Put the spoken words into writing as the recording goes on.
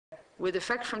With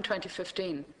effect from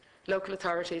 2015, local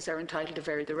authorities are entitled to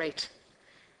vary the rate.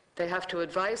 They have to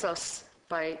advise us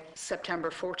by September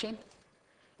 14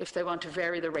 if they want to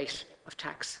vary the rate of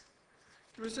tax.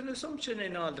 There is an assumption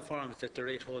in all the forms that the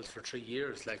rate holds for 3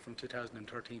 years, like from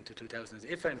 2013 to 2000.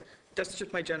 That's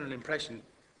just my general impression,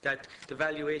 that the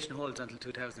valuation holds until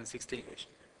 2016.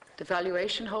 The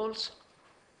valuation holds.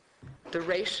 The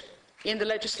rate in the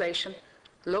legislation,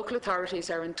 local authorities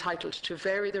are entitled to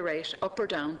vary the rate up or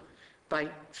down by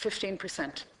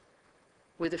 15%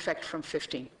 with effect from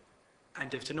 15.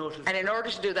 And if the notice... And in order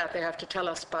to do that, they have to tell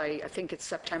us by, I think it's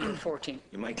September 14.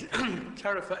 You might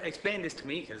explain this to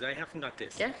me, because I haven't got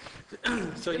this. Yeah?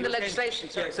 So in the legislation,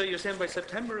 yeah, so you're saying by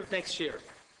September of next year,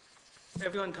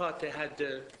 everyone thought they had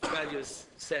the values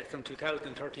set from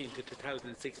 2013 to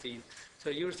 2016. So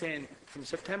you're saying from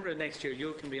September of next year,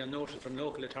 you can be on notice from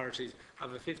local authorities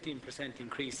of a 15%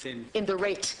 increase in the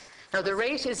rate. Now, the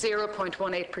rate is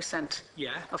 0.18%.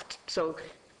 Yeah. So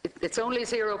it's only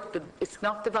zero, but it's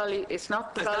not the value. It's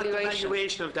not the valuation. Not the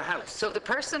valuation of the house. So the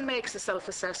person makes a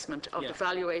self-assessment of the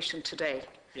valuation today.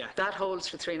 Yeah. That holds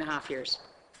for 3.5 years.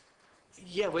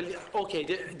 Yeah, well, okay,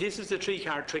 this is the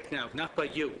three-card trick now, not by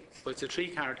you, but it's a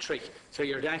three-card trick. So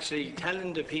you're actually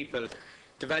telling the people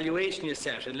the valuation you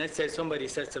set, and let's say somebody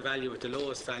sets a value at the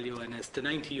lowest value and it's the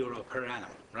 €90 per annum,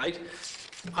 right?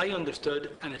 I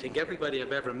understood, and I think everybody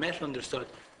I've ever met understood,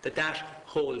 that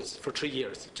holds for 3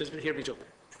 years. Just hear me, Joe.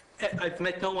 I've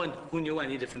met no one who knew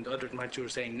any different other than what you were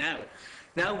saying now.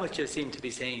 Now what you seem to be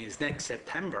saying is next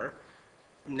September,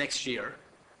 next year,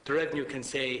 the revenue can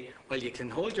say, well, you can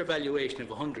hold your valuation of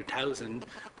 100,000,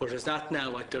 but it's not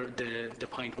now at the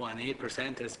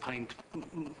 0.18%, it's 0.19%.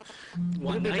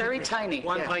 It'll be very tiny.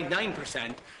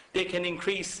 1.9%. They can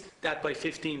increase that by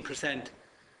 15%.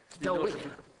 No,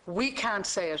 we can't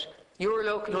say it. Your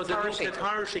local authority. The local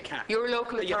authority can. Your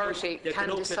local authority can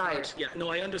decide. Yeah, no,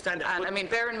 I understand that. And I mean,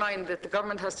 bear in mind that the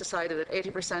government has decided that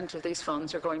 80% of these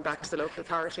funds are going back to the local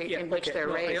authority in which they're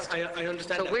raised. I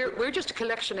understand so that. we're just a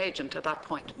collection agent at that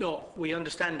point. No, we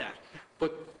understand that.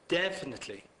 But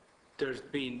definitely,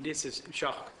 this is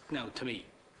shock now to me.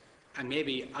 And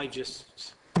maybe I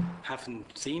just haven't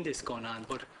seen this going on,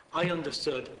 but I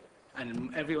understood,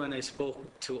 and everyone I spoke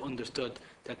to understood,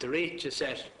 that the rate you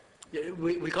set,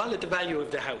 we call it the value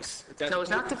of the house. No,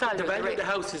 it's not the value. The value of the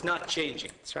house is not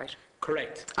changing. That's right.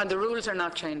 Correct. And the rules are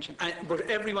not changing. But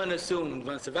everyone assumed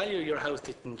once the value of your house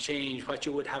didn't change, what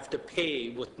you would have to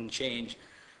pay wouldn't change.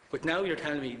 But now you're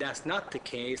telling me that's not the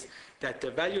case, that the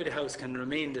value of the house can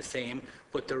remain the same,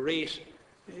 but the rate,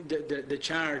 the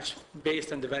charge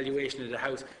based on the valuation of the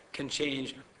house can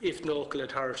change if local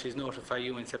authorities notify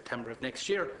you in September of next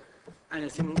year. And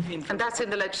it's and that's in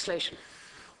the legislation.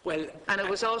 Well, and it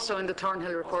was also in the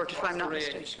Thornhill report, if I'm not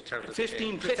mistaken.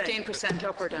 15%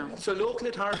 up or down. So local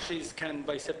authorities can,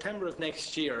 by September of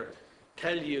next year,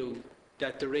 tell you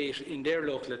that the rate in their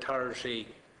local authority,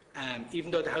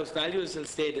 even though the house values will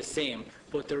stay the same,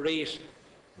 but the rate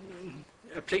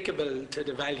applicable to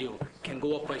the value can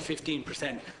go up by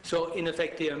 15%. So in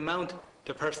effect, the amount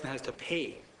the person has to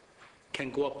pay can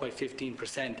go up by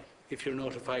 15% if you're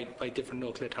notified by different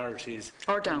local authorities.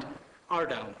 Or down. Or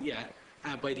down, yeah.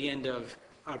 By the end of,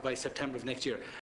 or by September of next year.